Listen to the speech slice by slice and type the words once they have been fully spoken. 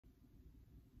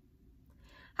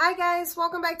Hi guys,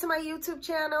 welcome back to my YouTube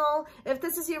channel. If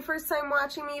this is your first time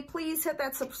watching me, please hit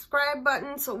that subscribe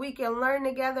button so we can learn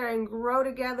together and grow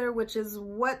together, which is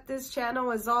what this channel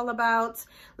is all about.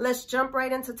 Let's jump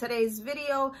right into today's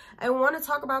video. I want to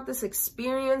talk about this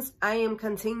experience I am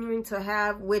continuing to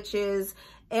have, which is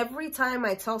every time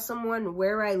I tell someone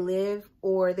where I live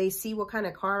or they see what kind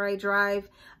of car I drive,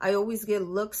 I always get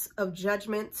looks of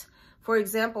judgment. For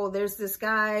example, there's this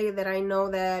guy that I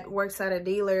know that works at a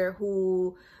dealer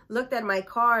who looked at my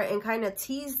car and kind of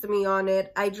teased me on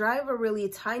it. I drive a really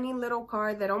tiny little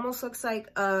car that almost looks like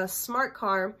a smart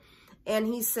car. And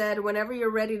he said, whenever you're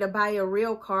ready to buy a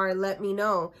real car, let me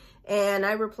know. And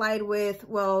I replied with,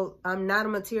 well, I'm not a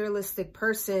materialistic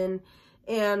person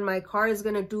and my car is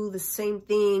going to do the same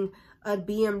thing a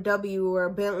BMW or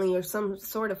a Bentley or some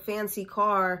sort of fancy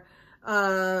car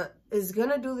is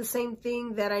gonna do the same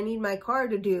thing that I need my car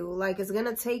to do. Like, it's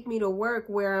gonna take me to work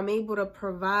where I'm able to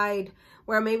provide,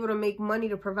 where I'm able to make money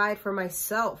to provide for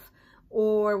myself.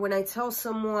 Or when I tell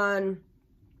someone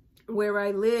where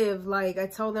I live, like I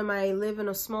tell them I live in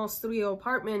a small studio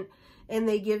apartment and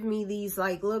they give me these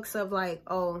like looks of like,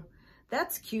 oh,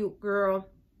 that's cute, girl.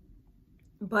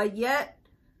 But yet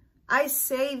I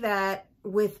say that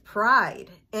with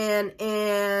pride and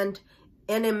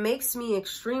it makes me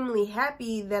extremely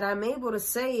happy that I'm able to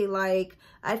say, like,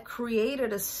 I've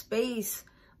created a space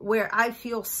where I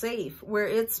feel safe, where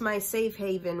it's my safe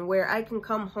haven, where I can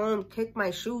come home, kick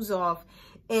my shoes off,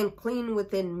 and clean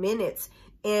within minutes,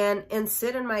 and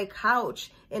sit on my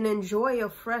couch and enjoy a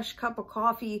fresh cup of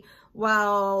coffee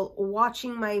while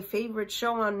watching my favorite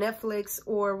show on Netflix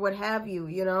or what have you,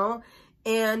 you know?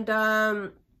 And,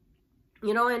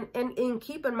 you know, and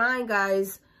keep in mind,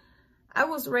 guys, I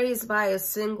was raised by a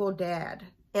single dad,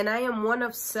 and I am one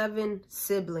of 7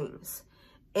 siblings,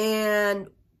 and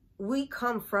we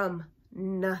come from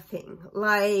nothing.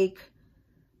 Like,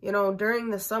 you know, during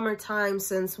the summertime,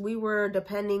 since we were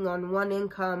depending on one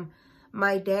income,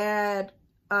 my dad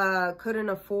couldn't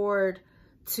afford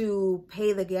to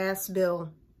pay the gas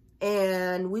bill,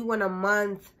 and we went a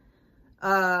month,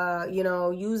 you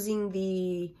know, using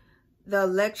the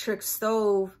electric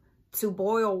stove to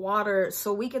boil water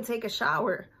so we can take a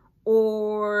shower.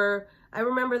 Or I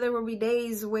remember there would be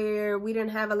days where we didn't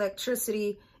have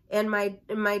electricity and my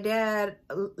dad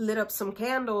lit up some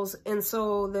candles, and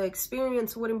so the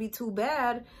experience wouldn't be too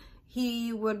bad.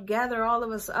 He would gather all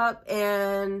of us up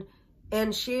and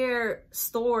share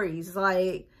stories,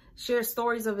 like share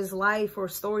stories of his life or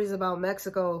stories about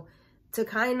Mexico to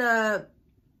kind of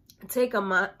take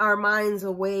our minds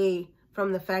away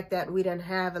from the fact that we didn't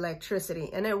have electricity.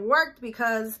 And it worked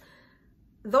because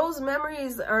those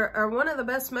memories are one of the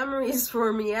best memories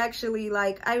for me, actually.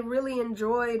 Like, I really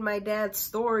enjoyed my dad's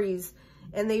stories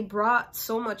and they brought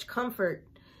so much comfort.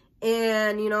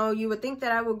 And, you know, you would think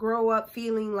that I would grow up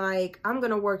feeling like I'm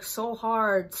going to work so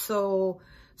hard so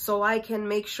I can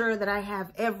make sure that I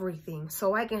have everything.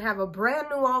 So I can have a brand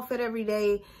new outfit every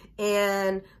day,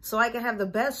 and so I can have the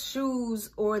best shoes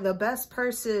or the best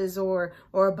purses or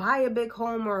buy a big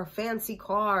home or a fancy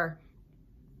car.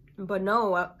 But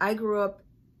no, I grew up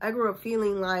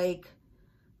feeling like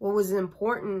what was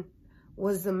important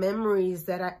was the memories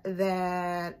that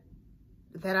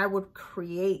I would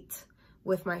create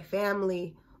with my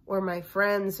family or my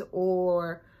friends,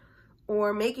 or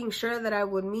making sure that I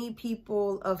would meet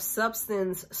people of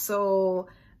substance so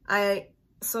they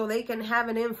can have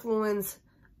an influence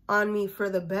on me for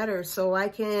the better, so I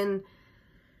can,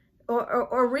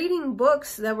 or reading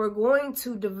books that were going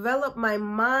to develop my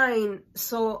mind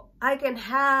so I can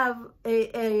have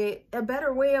a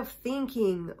better way of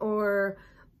thinking, or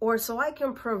so I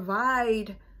can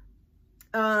provide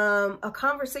a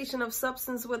conversation of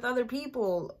substance with other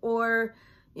people, or,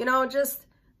 you know, just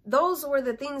those were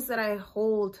the things that I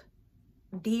hold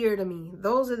dear to me.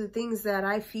 Those are the things that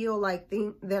I feel like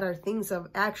that are things of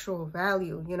actual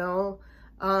value, you know.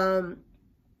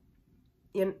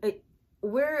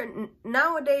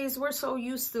 Nowadays we're so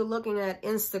used to looking at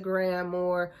Instagram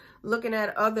or looking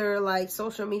at other like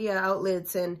social media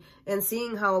outlets and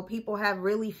seeing how people have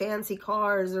really fancy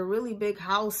cars or really big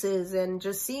houses and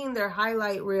just seeing their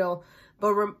highlight reel.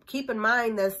 But keep in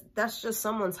mind that's just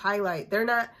someone's highlight. They're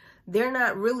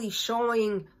not really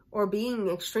showing or being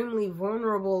extremely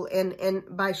vulnerable and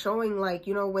by showing, like,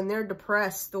 you know, when they're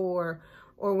depressed or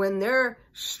when they're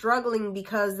struggling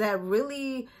because that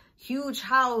really huge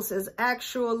house is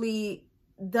actually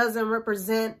doesn't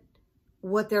represent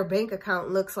what their bank account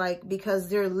looks like because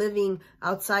they're living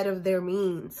outside of their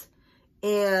means.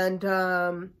 And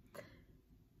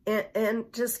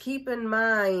just keep in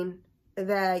mind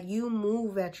that you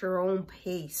move at your own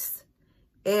pace.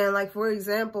 And like, for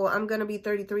example, I'm going to be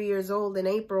 33 years old in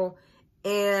April.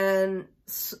 And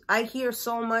I hear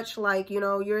so much like, you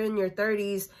know, you're in your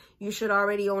 30s, you should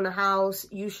already own a house.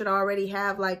 You should already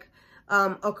have like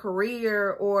a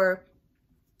career, or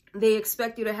they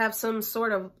expect you to have some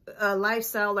sort of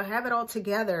lifestyle or have it all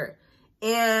together.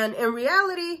 And in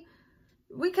reality,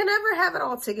 we can never have it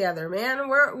all together, man.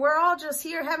 We're all just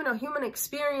here having a human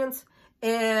experience.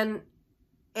 And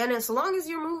as long as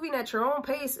you're moving at your own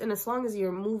pace, and as long as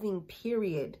you're moving,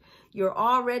 period, you're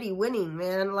already winning,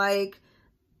 man. Like,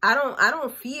 I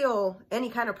don't feel any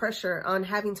kind of pressure on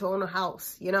having to own a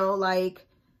house, you know? Like,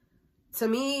 to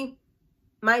me,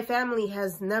 my family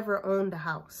has never owned a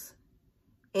house.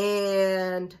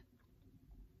 But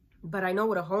I know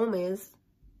what a home is.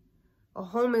 A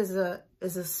home is a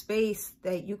space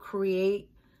that you create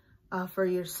for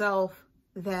yourself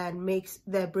that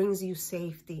brings you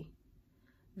safety,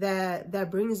 that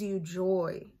brings you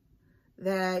joy,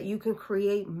 that you can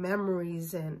create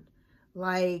memories in.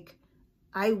 Like,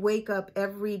 I wake up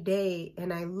every day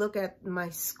and I look at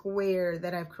my square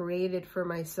that I've created for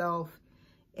myself,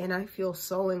 and I feel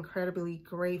so incredibly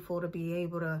grateful to be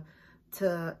able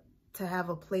to have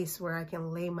a place where I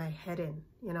can lay my head in,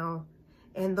 you know.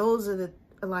 And those are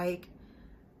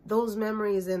those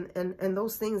memories and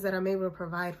those things that I'm able to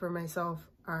provide for myself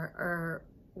are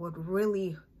what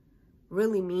really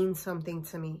mean something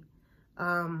to me.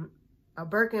 A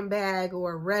Birkin bag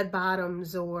or red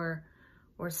bottoms or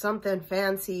something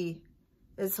fancy,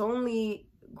 that's only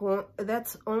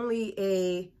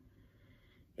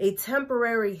a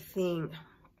temporary thing.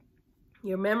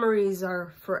 Your memories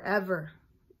are forever.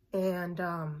 And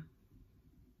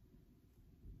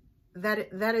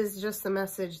that is just the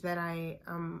message that I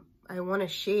want to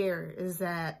share, is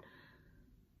that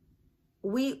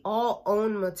we all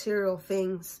own material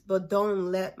things, but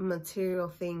don't let material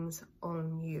things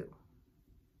own you.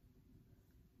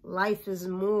 Life is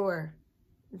more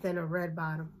than a red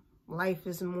bottom. Life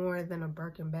is more than a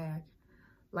Birkin bag.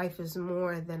 Life is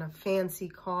more than a fancy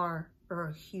car or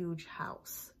a huge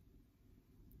house.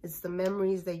 It's the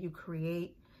memories that you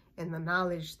create and the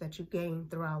knowledge that you gain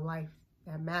throughout life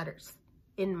that matters,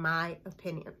 in my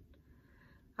opinion.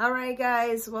 All right,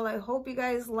 guys. Well, I hope you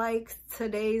guys liked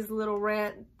today's little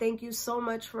rant. Thank you so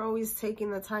much for always taking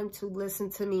the time to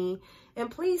listen to me. And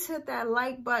please hit that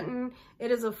like button. It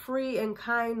is a free and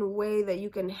kind way that you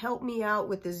can help me out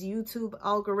with this YouTube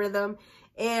algorithm.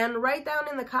 And write down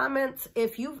in the comments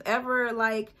if you've ever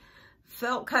like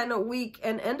felt kind of weak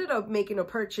and ended up making a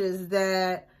purchase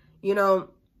that, you know,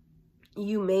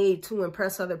 you made to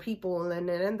impress other people and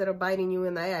it ended up biting you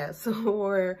in the ass.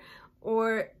 or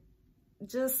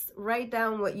just write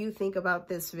down what you think about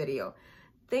this video.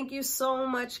 Thank you so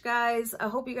much, guys. I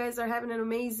hope you guys are having an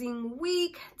amazing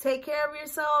week. Take care of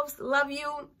yourselves. Love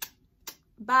you.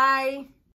 Bye.